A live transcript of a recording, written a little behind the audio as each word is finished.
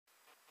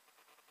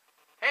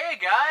Hey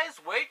guys,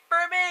 wait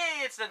for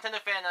me! It's Nintendo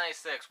Fan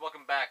 96.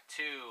 Welcome back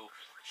to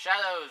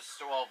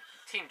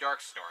Team Dark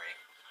Story.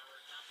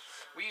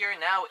 We are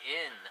now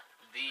in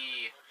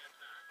the...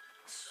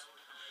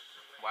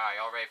 Wow, I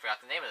already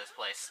forgot the name of this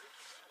place.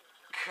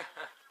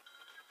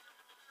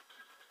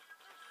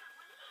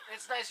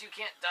 It's nice you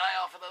can't die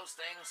off of those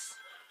things.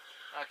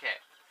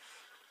 Okay.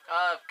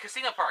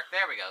 Casino Park,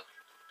 there we go.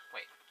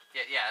 Wait,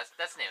 yeah,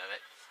 that's the name of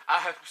it.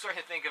 I'm starting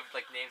to think of,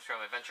 names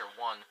from Adventure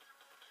 1.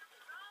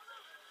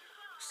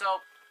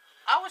 So,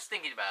 I was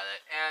thinking about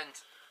it, and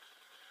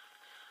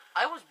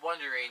I was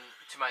wondering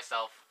to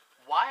myself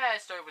why I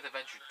started with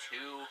Adventure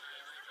 2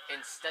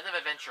 instead of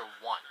Adventure 1.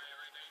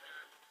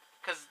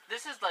 Because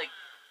this is,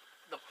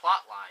 the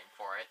plot line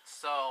for it,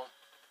 so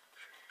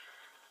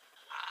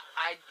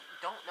I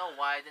don't know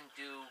why I didn't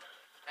do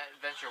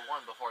Adventure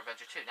 1 before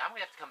Adventure 2. Now I'm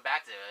going to have to come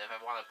back to it if I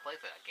want to play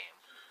through that game.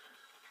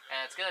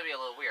 And it's going to be a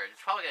little weird.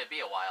 It's probably going to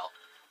be a while.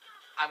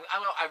 I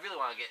really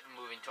want to get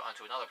moving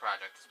onto another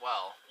project as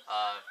well.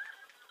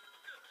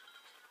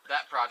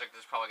 That project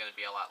is probably going to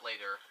be a lot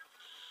later.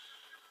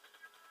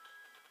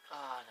 No,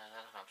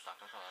 I'm stuck.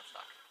 I'm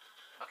stuck.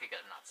 Okay,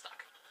 good, I'm not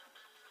stuck.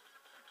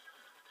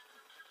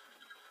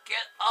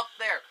 Get up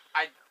there!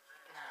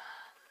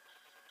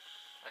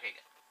 Okay,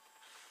 good.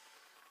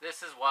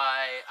 This is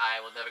why I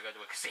will never go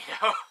to a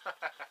casino.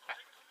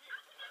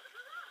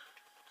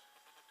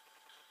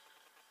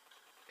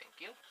 Thank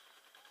you.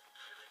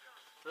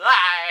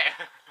 Lie!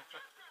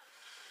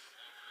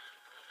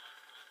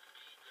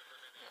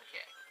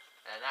 Okay.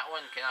 And that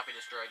one cannot be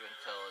destroyed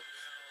until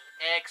it's...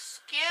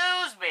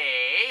 Excuse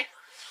me!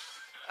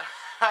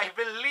 I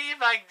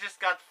believe I just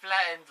got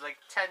flattened 10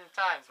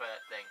 times by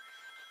that thing.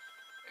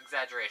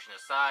 Exaggeration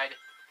aside.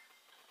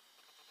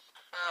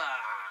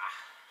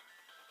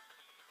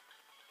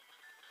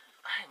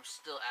 I'm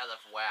still out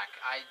of whack.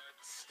 I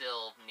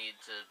still need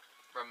to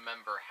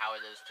remember how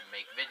it is to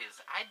make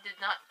videos. I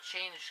did not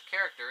change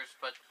characters,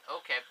 but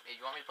okay. If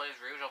you want me to play as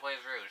Rouge, I'll play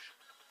as Rouge.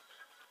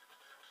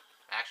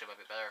 Actually, it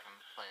might be better if I'm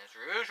playing as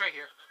Rouge right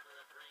here.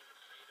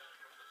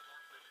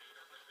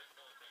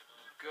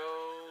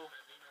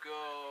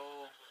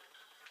 Go,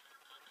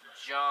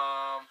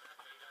 jump,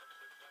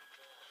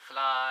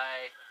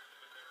 fly.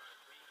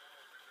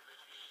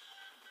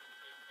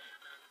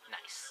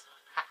 Nice.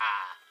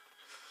 Haha.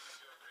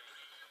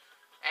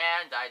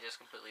 And I just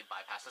completely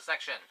bypassed the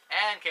section.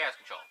 And Chaos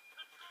Control.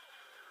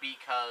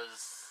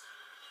 Because,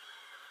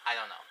 I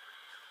don't know.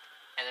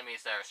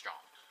 Enemies that are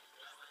strong.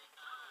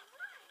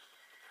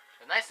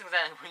 The nice thing is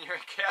that when you're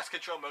in Chaos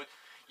Control mode,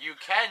 you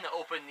can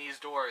open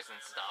these doors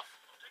and stuff.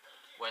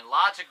 When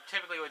logic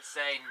typically would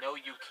say, no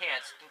you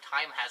can't,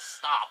 time has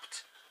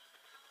stopped.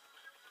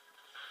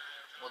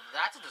 Well,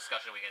 that's a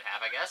discussion we could have,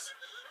 I guess.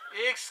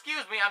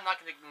 Excuse me, I'm not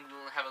going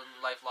to have a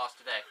life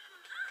lost today.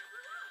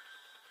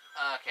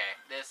 Okay,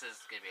 this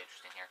is going to be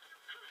interesting here.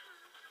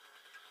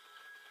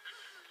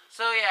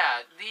 So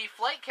yeah, the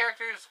flight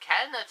characters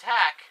can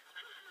attack.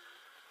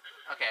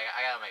 Okay,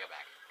 I gotta make it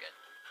back. Good.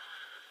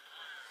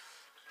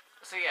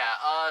 So yeah,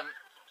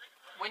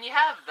 when you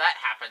have that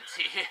happen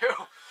to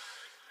you,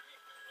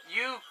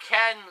 you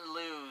can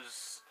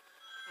lose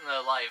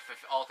life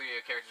if all three of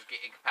your characters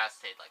get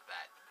incapacitated like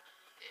that.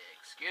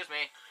 Excuse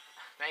me.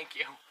 Thank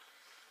you.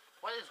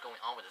 What is going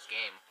on with this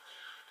game?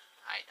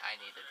 I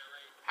need a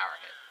power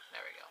hit.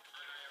 There we go.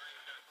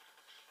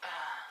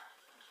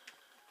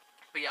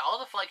 But yeah, all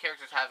the flight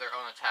characters have their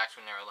own attacks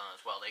when they're alone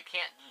as well. They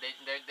can't.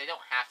 They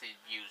don't have to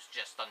use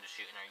just Thunder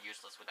Shoot and are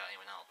useless without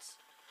anyone else.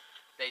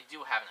 They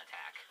do have an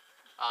attack.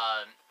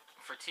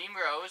 For Team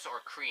Rose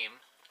or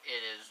Cream,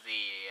 it is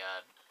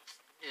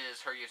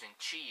her using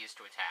cheese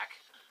to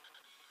attack.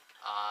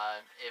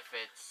 If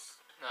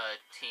it's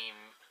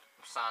Team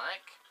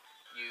Sonic,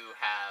 you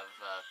have...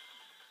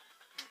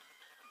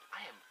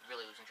 I am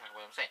really losing track of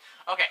what I'm saying.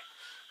 Okay,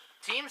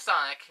 Team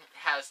Sonic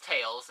has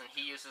Tails, and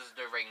he uses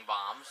the ring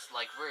bombs,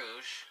 like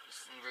Rouge.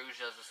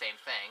 Rouge does the same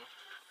thing.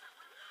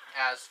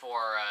 As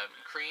for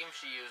Cream,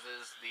 she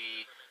uses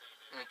the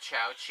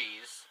Chow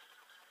Cheese.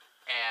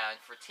 And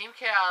for Team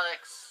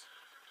Chaotix,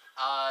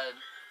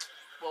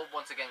 we'll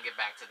once again get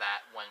back to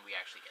that when we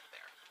actually get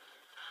there.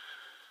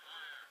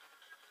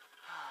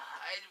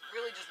 I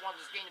really just want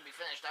this game to be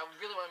finished. I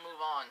really want to move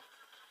on.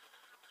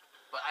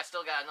 But I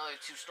still got another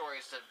 2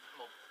 stories to...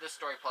 Well, this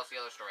story plus the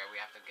other story we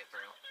have to get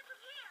through.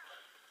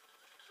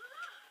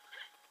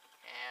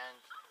 And...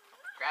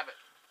 Grab it.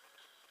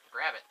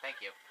 Grab it.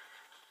 Thank you.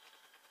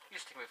 It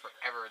used to take me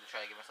forever to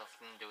try to get myself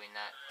doing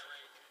that.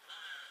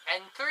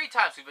 And 3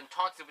 times we've been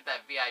taunted with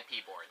that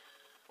VIP board.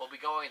 We'll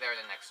be going there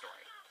in the next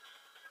story.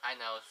 I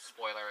know,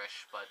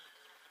 spoilerish, but...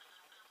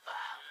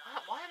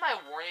 why am I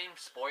warning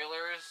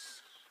spoilers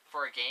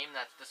for a game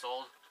that's this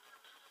old?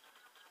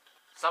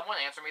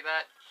 Someone answer me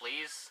that,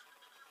 please.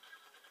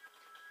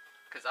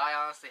 Because I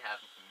honestly have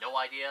no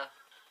idea.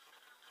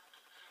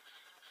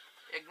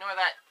 Ignore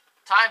that.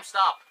 Time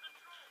stop.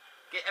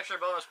 Get extra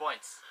bonus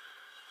points.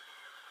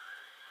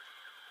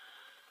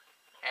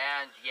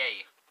 And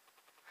yay.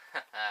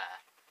 5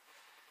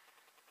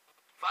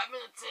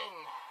 minutes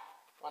in.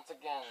 Once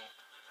again.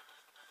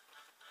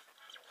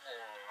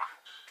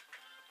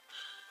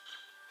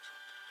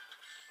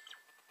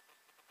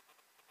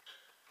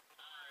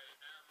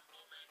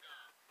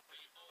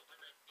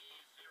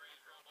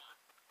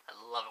 I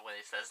love it when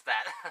he says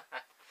that.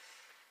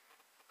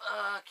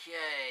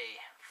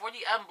 Okay. For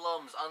the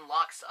emblems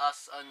unlocks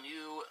us a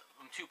new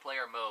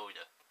 2-player mode.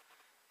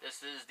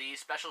 This is the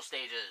special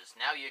stages.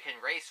 Now you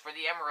can race for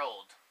the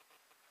emerald.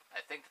 I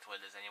think that's what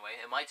it is anyway.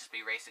 It might just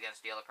be race against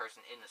the other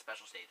person in the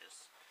special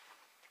stages.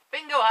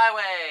 Bingo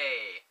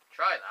Highway!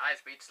 Try the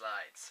high-speed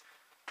slides.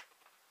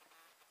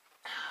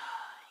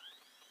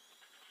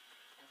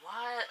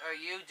 What are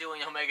you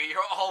doing, Omega?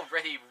 You're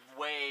already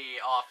way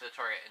off the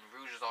target, and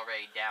Rouge is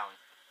already down.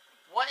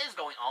 What is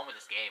going on with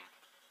this game?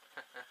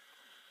 There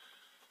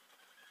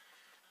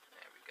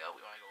we go. We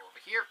want to go over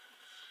here.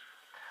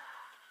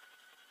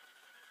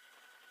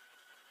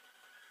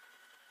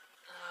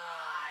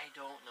 I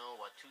don't know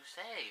what to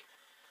say.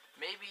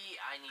 Maybe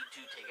I need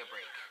to take a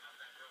break.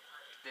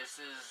 This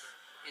is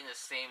in the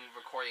same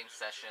recording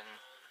session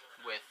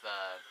with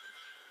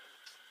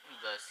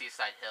the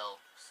Seaside Hill,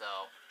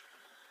 so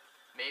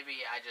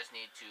maybe I just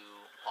need to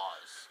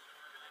pause.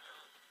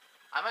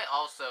 I might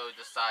also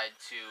decide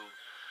to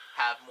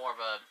have more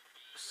of a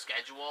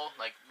schedule,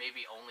 like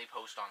maybe only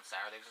post on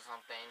Saturdays or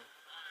something.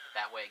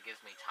 That way it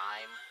gives me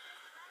time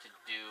to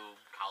do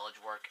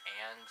college work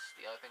and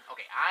the other thing.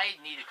 Okay, I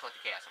need to collect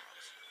the Chaos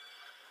Emeralds.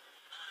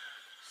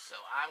 So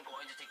I'm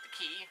going to take the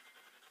key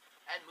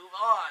and move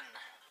on.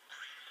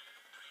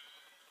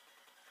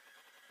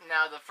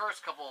 Now the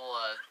first couple,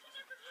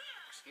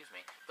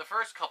 the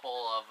first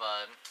couple of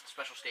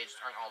special stages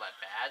aren't all that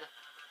bad,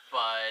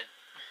 but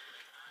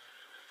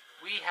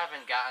we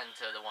haven't gotten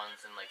to the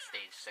ones in like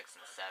stage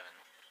 6 and 7.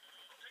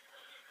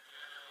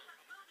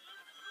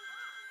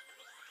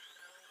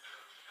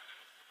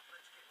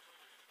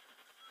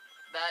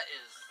 That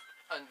is,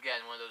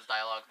 again, one of those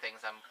dialogue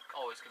things I'm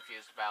always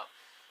confused about.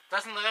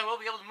 Doesn't look like we'll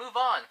be able to move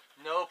on.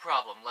 No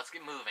problem. Let's get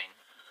moving.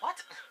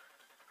 What?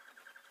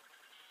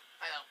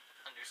 I don't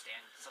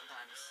understand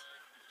sometimes.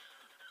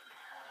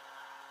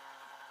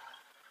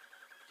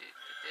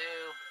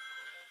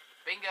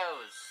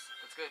 Bingos.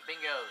 Let's go with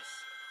bingos.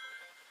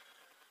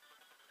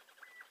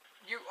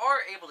 You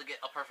are able to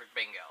get a perfect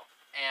bingo.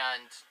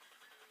 And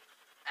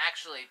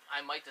actually,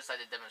 I might decide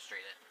to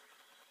demonstrate it.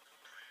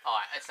 Oh,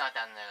 it's not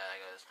down there that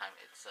I go this time.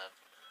 It's,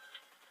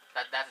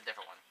 that's a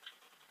different one.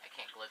 I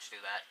can't glitch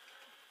through that.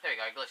 There we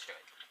go, I glitched through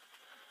it.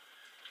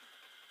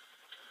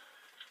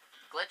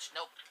 Glitch?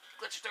 Nope.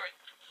 Glitch through it.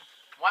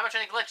 Why am I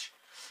trying to glitch?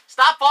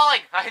 Stop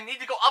falling! I need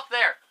to go up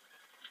there!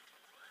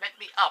 Let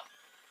me up.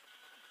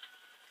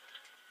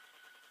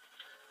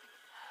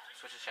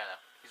 Switch to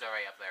Shadow. He's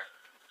already up there.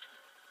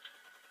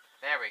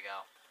 There we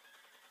go.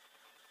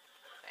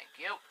 Thank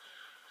you.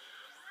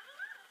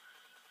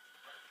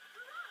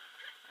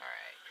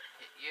 Alright.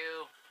 Hit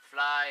you.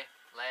 Fly.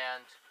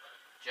 Land.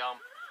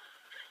 Jump.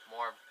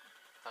 More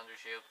thunder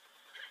shoot.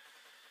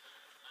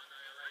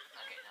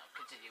 Okay, now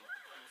continue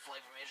in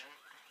flight formation.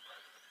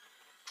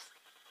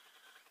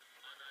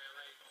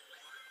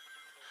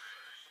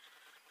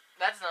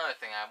 That's another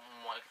thing I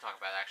want to talk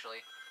about,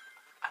 actually.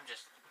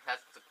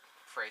 That's the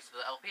phrase of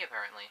the LP,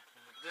 apparently.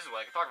 This is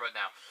what I can talk about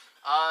now.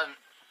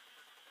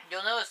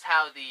 You'll notice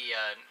how the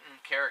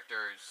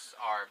characters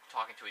are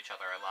talking to each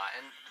other a lot,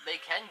 and they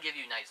can give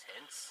you nice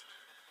hints.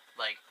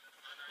 Like,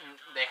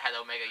 they had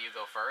Omega, you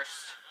go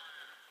first.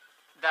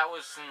 That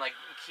was like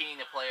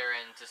keying the player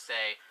in to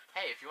say,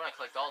 hey, if you want to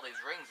collect all these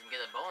rings and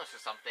get a bonus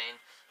or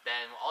something,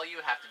 then all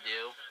you have to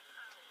do,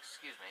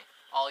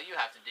 all you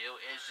have to do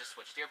is just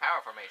switch to your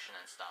power formation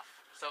and stuff.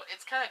 So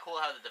it's kind of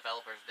cool how the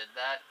developers did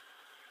that.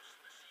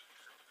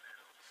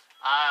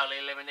 I'll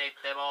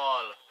eliminate them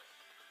all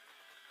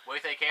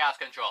with a chaos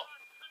control.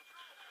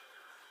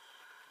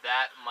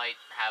 That might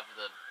have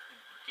the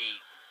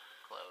gate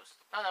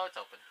closed. Oh no, it's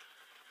open.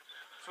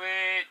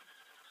 Sweet.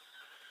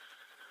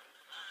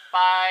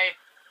 Bye.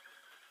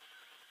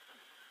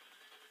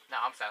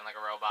 Now I'm sounding like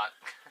a robot.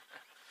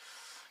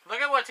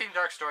 Look at what Team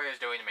Dark Story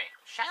is doing to me.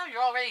 Shadow,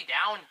 you're already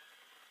down.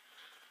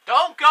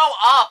 Don't go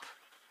up!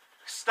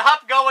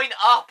 Stop going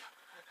up!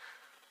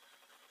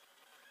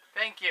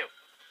 Thank you.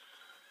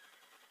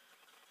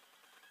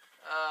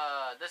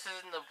 This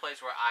isn't the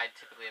place where I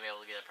typically am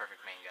able to get a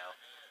perfect mango.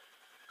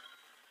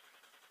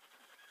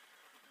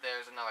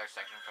 There's another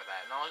section for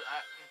that. No,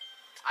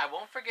 I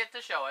won't forget to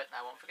show it.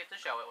 I won't forget to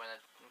show it when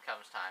it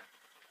comes time.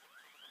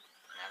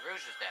 Now,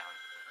 Rouge is down.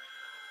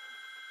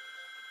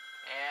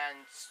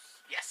 And,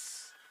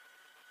 yes.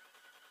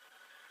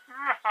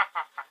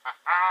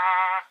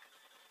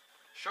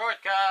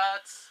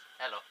 Shortcuts!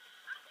 Hello.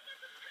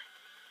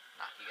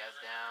 Knock you guys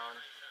down.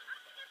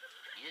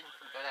 You didn't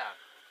go down.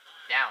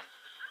 Down.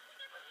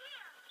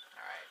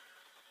 Alright.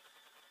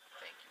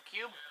 Thank you,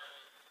 Cube.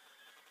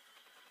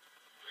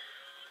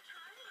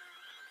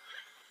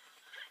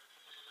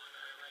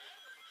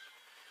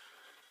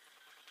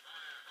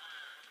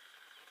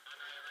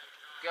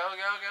 Go, go,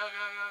 go,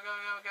 go, go, go,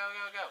 go, go,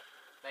 go, go.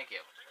 Thank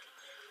you.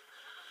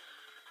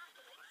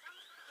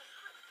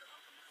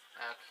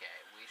 Okay,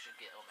 we should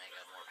get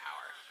Omega more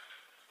power.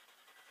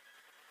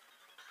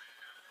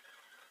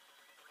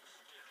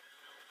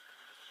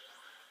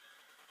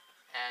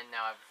 and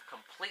now I've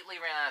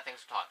completely ran out of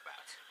things to talk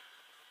about.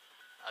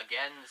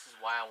 Again, this is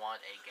why I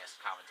want a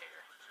guest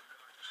commentator.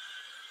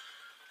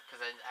 Because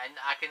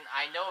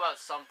I know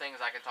about some things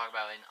I can talk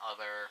about in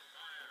other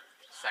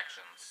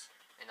sections,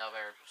 in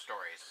other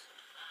stories.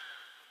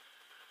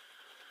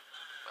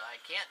 But I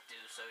can't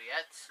do so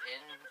yet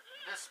in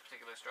this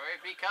particular story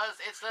because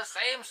it's the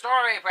same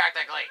story,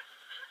 practically!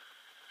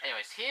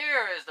 Anyways,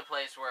 here is the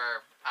place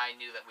where I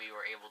knew that we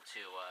were able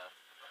to,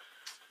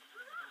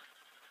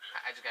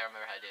 I just gotta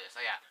remember how to do this.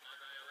 Oh yeah.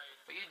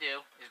 What you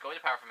do is go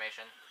into Power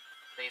Formation,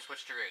 then you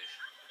switch to Rouge.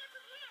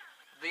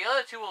 The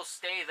other two will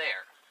stay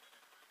there.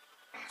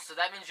 So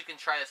that means you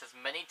can try this as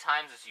many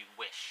times as you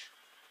wish.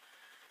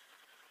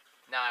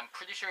 Now, I'm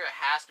pretty sure it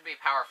has to be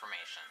Power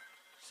Formation.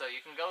 So you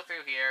can go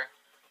through here,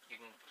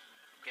 you can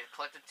get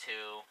collected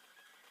 2.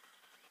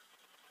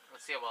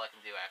 Let's see how well I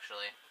can do,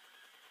 actually.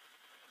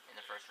 In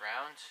the first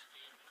round.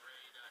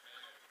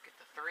 Get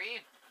the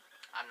 3.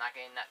 I'm not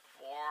getting that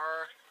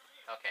 4.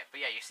 Okay, but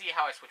yeah, you see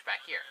how I switch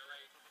back here.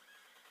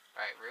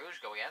 Alright,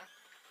 Rouge, go again.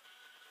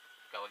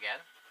 Go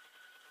again.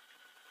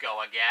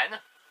 Go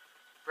again.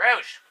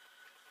 Rouge!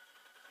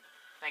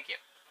 Thank you.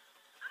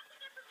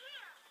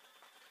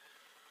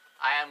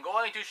 I am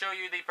going to show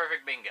you the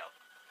perfect bingo.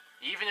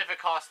 Even if it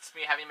costs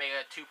me having to make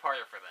a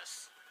 2-parter for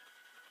this.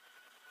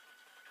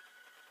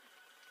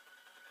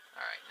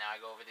 Alright, now I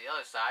go over to the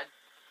other side.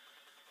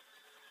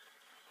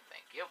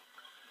 Thank you.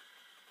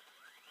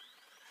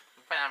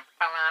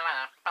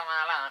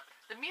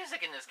 The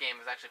music in this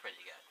game is actually pretty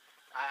good.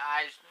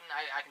 I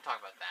can talk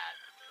about that.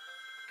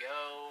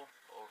 Go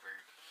over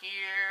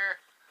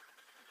here.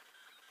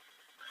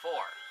 4.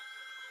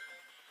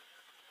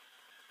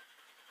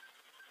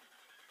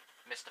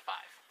 Missed a 5.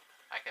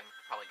 I can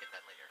probably get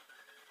that later.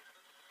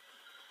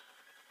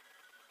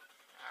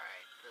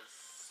 Alright, the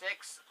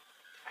 6.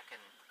 I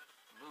can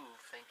move,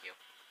 thank you.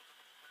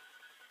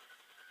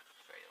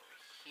 It's right over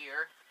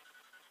here.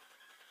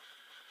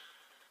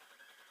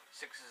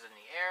 6 is in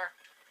the air.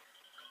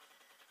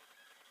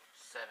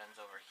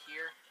 7's over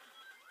here.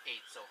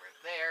 8's over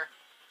there.